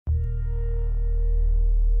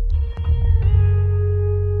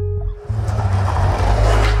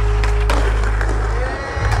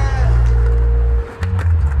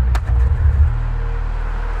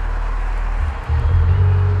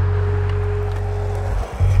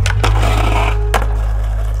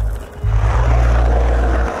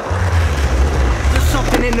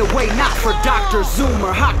Dr.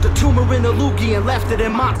 Zoomer hocked a tumor in a loogie and left it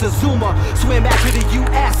in Montezuma. Swam back to the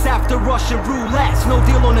US after Russian roulette. No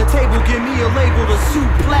deal on the table, give me a label to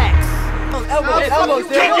suplex. Elbows,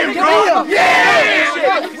 Kick him, bro!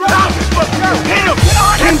 Yeah! Hit him!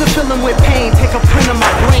 Came to fill him with pain, take a print of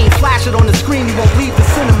my brain, flash it on the screen, you won't leave the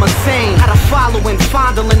cinema sane. Had a following,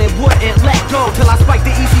 fondling it, wouldn't let go, till I spiked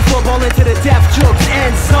the easy football into the Def Jokes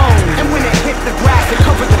end zone. And when it hit the grass, it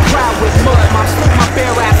covered the crowd with mud. Mom slipped my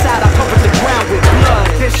bare ass out, I covered the ground with blood.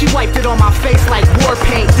 Then she wiped it on my face like war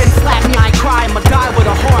paint, then slapped me, I ain't cry, I'ma die with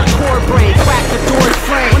a hardcore brain. Cracked the door's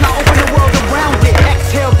frame, when I opened the world around it,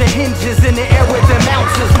 exhaled the hinges in the air with them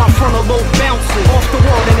ounces. My frontal lobe bounces off the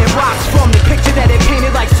wall and it rocks from the picture that it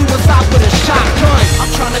painted like suicide with a shotgun.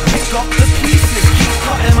 I'm trying to pick up the pieces, keep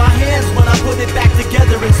cutting my hands when I put it back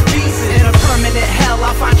together in pieces. In a permanent hell,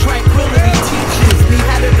 I find tranquility teaches me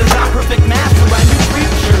how to design perfect master. I new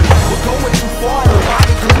creatures. We're going too far,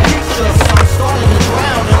 nobody can reach us. I'm starting to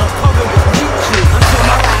drown and I'm covered with leeches. Until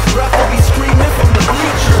my last breath, I'll be screaming from the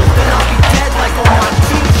bleachers. Then I'll be dead like all my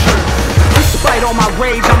teachers. Despite all my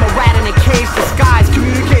rage, I'm a rat in a cage disguise.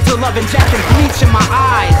 Communicate to love and jack and bleach in my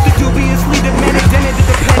eyes. The dubiously demented, then it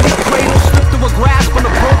dependent cradle. Slipped through a grasp on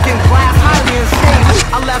a broken glass, highly unstable.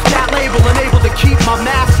 I left that label unable to keep my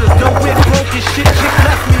masters. No wit, broken shit, chick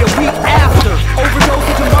left me a week after.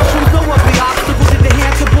 Overdosing to mushrooms, no ugly obstacles. In the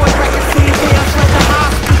hands of boys, record scenes, they I fled the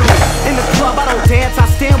hospital. In the club, I don't dance, I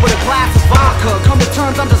stand with a glass of vodka. Come to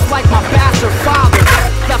terms, I'm just like my bastard father.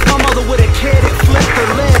 Left my mother with a kid, it flipped her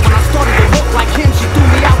lid. When I started to look like him, she threw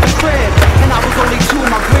me out the crib. And I was only 2,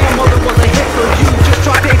 my grandmother was a hit for you. Just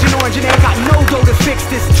dropped Agent Orange and ain't got no dough to fix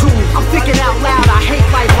this too. I'm thinking out loud, I hate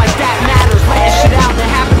life like that matters. Letting shit out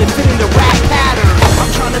and having to fit in the rap pattern.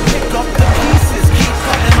 I'm trying to pick up the pieces, keep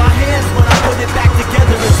cutting my hands when I put it back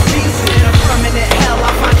together in pieces. In a permanent hell,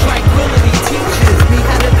 I find tranquility teaches me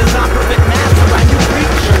how to design perfect master. I new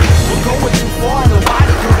creatures. We're going too far,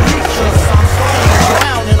 nobody can reach us. I'm starting to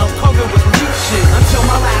drown and I'm covered with leeches. Until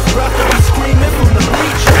my last breath, I'll be screaming from the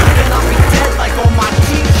bleachers. Then I'll be dead like all my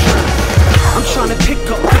teachers. I'm trying to pick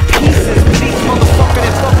up the pieces, but each motherfucker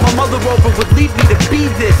that fucked my mother over would lead me to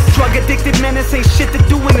be this. Drug addicted menace ain't shit to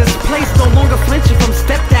do in this place. No longer flinching from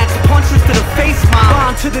stepdads, punches to the face.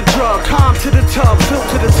 Bond to the drug, calm to the tub, filled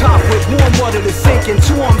to the top with warm water to sink in.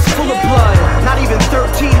 2 arms full of blood. Not even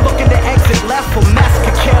 13, looking to exit left for mess.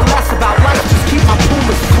 Could care less about life, just keep my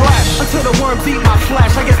pumas fresh. Until the worms eat my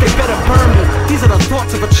flesh, I guess they better burn me. These are the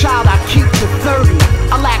thoughts of a child I keep to 30.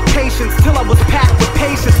 I lack patience till I was packed with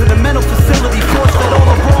patience in a mental facility, forced at all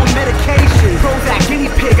the wrong medication. Prozac,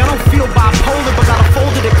 guinea pig, I don't feel bipolar, but got a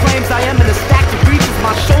folder that claims I am in a stack that reaches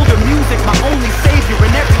my shoulder. Music, my only savior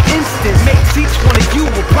in every instant, makes each one of you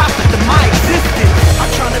a prophet to my existence.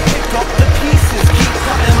 I'm trying to pick up the pieces, keep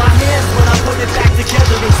cutting my hands when I put it back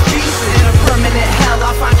together in pieces. In a permanent hell,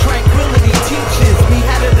 I find tranquility teaches me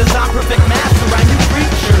how to design perfect master. I new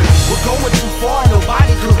creatures. We're going too far,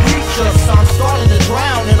 nobody could reach us. I'm starting to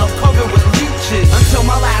drown and I'm covered with leeches. Until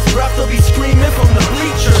my last breath, I'll be screaming from the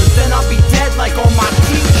bleachers. Then I'll be dead like all my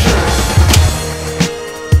teachers.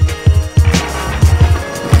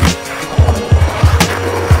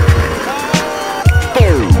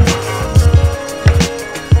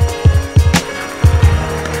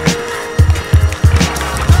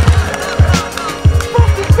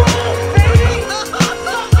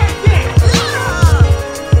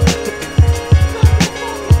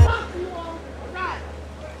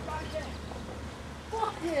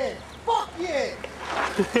 Fuck yeah!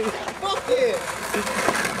 Fuck yeah!